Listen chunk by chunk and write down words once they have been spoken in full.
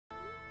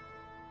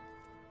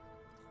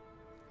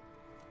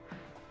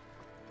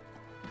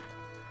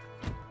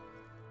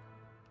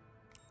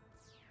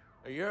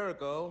A year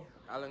ago,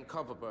 Alan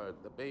Coverberg,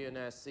 the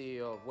billionaire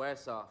CEO of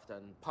Wearsoft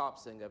and pop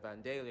singer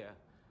Vandalia,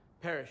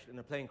 perished in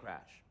a plane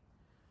crash.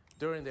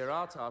 During their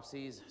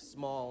autopsies,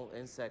 small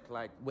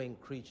insect-like winged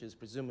creatures,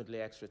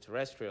 presumably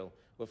extraterrestrial,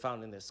 were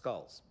found in their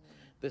skulls.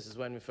 This is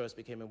when we first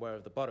became aware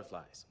of the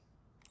butterflies.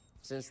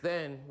 Since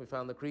then, we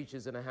found the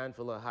creatures in a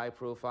handful of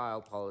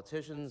high-profile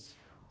politicians,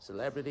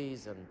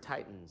 celebrities, and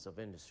titans of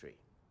industry.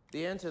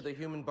 They enter the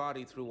human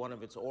body through one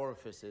of its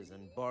orifices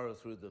and burrow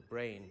through the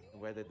brain,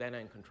 where they're then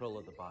in control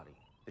of the body.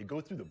 They go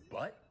through the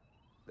butt?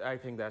 I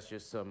think that's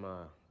just some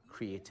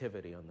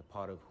creativity on the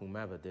part of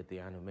whomever did the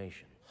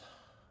animation.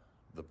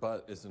 The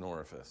butt is an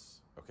orifice,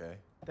 okay?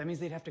 That means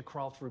they'd have to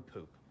crawl through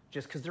poop.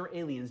 Just because they're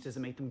aliens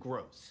doesn't make them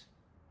gross.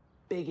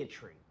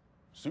 Bigotry.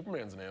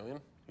 Superman's an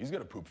alien. He's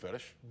got a poop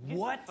fetish.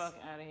 What? Get the fuck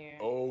out of here.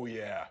 Oh,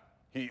 yeah.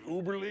 He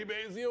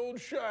uberliebes the old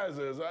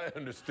shizes. I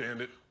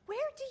understand it. Where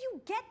do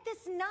you get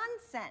this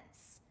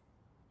nonsense?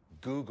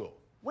 Google.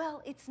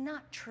 Well, it's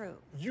not true.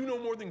 You know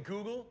more than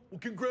Google? Well,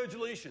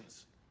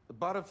 congratulations. The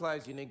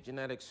butterfly's unique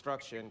genetic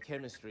structure and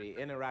chemistry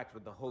interact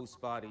with the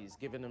host bodies,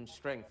 giving them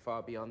strength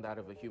far beyond that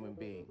of a human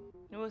being.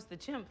 What's the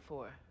chimp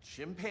for?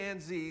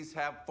 Chimpanzees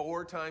have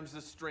 4 times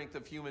the strength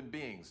of human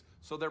beings,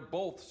 so they're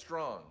both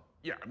strong.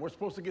 Yeah, and we're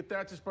supposed to get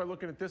that just by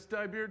looking at this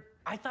diebeard?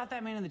 I thought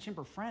that man and the chimp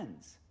were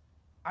friends.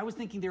 I was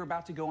thinking they were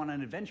about to go on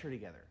an adventure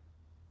together.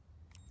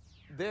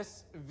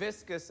 This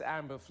viscous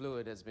amber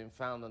fluid has been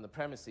found on the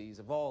premises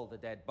of all the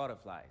dead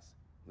butterflies.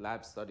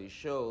 Lab studies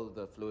show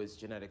the fluid's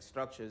genetic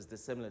structure is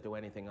dissimilar to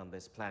anything on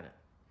this planet.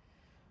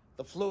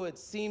 The fluid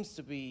seems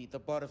to be the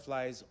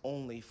butterfly's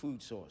only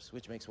food source,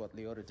 which makes what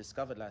Leota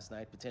discovered last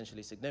night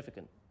potentially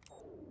significant.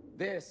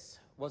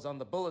 This was on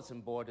the bulletin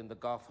board in the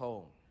Goff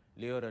home.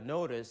 Leota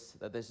noticed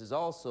that this is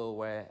also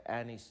where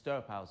Annie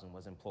Sturphausen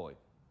was employed.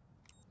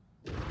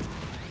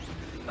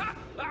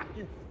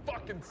 You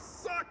fucking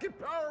suck at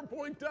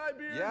PowerPoint,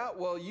 diebeard! Yeah,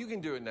 well, you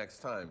can do it next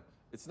time.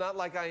 It's not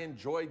like I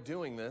enjoy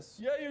doing this.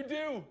 Yeah, you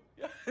do.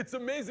 Yeah, it's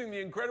amazing the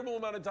incredible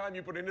amount of time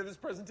you put into this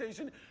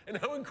presentation and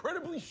how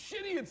incredibly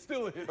shitty it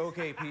still is.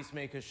 Okay,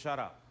 Peacemaker, shut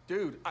up.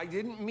 Dude, I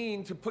didn't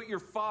mean to put your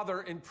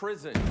father in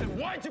prison. And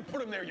why'd you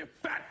put him there, you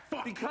fat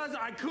fuck? Because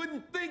I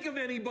couldn't think of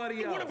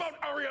anybody else. What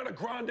about Ariana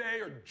Grande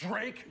or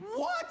Drake?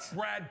 What?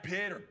 Brad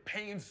Pitt or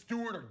Payne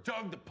Stewart or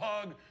Doug the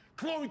Pug?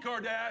 Khloe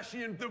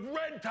Kardashian, the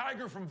Red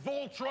Tiger from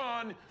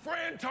Voltron,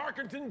 Fran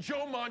Tarkenton,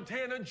 Joe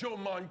Montana, Joe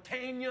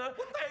Montana,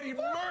 Eddie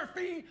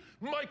Murphy,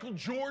 Michael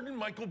Jordan,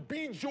 Michael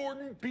B.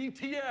 Jordan,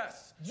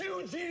 BTS,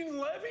 Eugene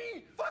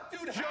Levy? Fuck,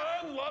 dude.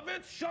 John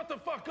Lovitz? Shut the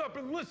fuck up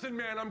and listen,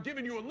 man. I'm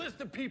giving you a list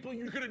of people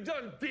you could have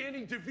done.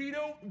 Danny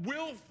DeVito,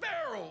 Will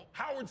Ferrell,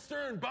 Howard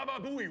Stern, Baba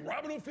Booey,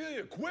 Robin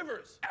Ophelia,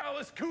 Quivers,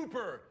 Alice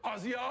Cooper,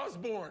 Ozzy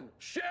Osbourne,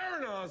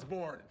 Sharon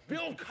Osbourne,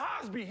 Bill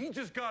Cosby. He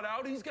just got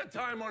out. He's got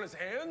time on his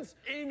hands.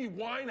 Amy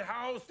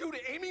Winehouse. Dude,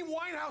 Amy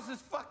Winehouse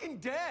is fucking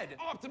dead.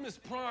 Optimus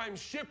Prime,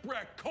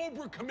 Shipwreck,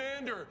 Cobra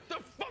Commander, the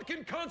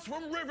fucking cunts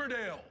from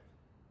Riverdale.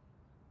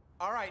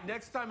 All right,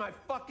 next time I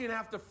fucking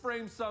have to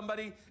frame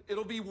somebody,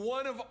 it'll be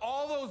one of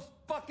all those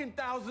fucking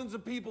thousands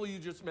of people you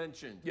just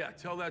mentioned. Yeah,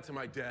 tell that to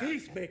my dad.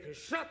 Peacemaker,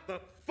 shut the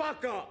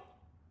fuck up!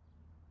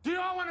 Do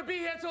y'all want to be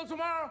here till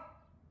tomorrow?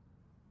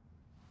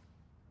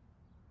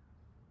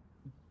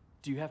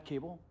 Do you have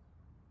cable?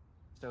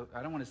 So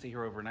I don't want to stay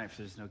here overnight if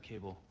there's no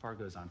cable.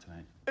 Fargo's on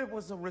tonight. It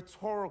was a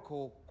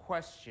rhetorical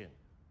question.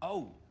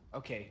 Oh,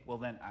 okay. Well,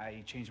 then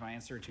I changed my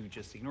answer to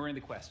just ignoring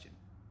the question.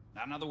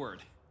 Not another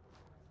word.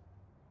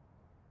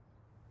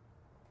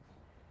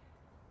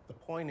 The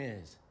point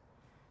is,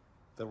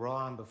 the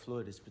raw amber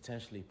fluid is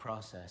potentially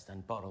processed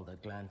and bottled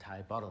at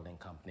Glantai Bottling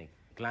Company.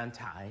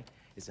 Glantai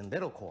is in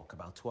Little Cork,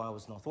 about 2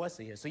 hours northwest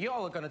of here. So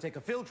y'all are gonna take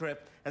a field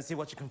trip and see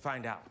what you can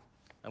find out.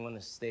 I'm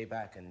gonna stay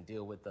back and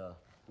deal with the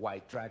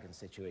White Dragon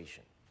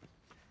situation.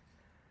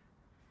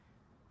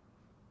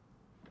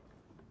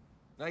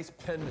 Nice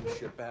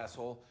penmanship,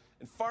 asshole.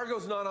 And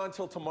Fargo's not on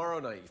till tomorrow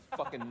night, you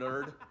fucking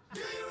nerd. Do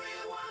you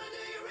really want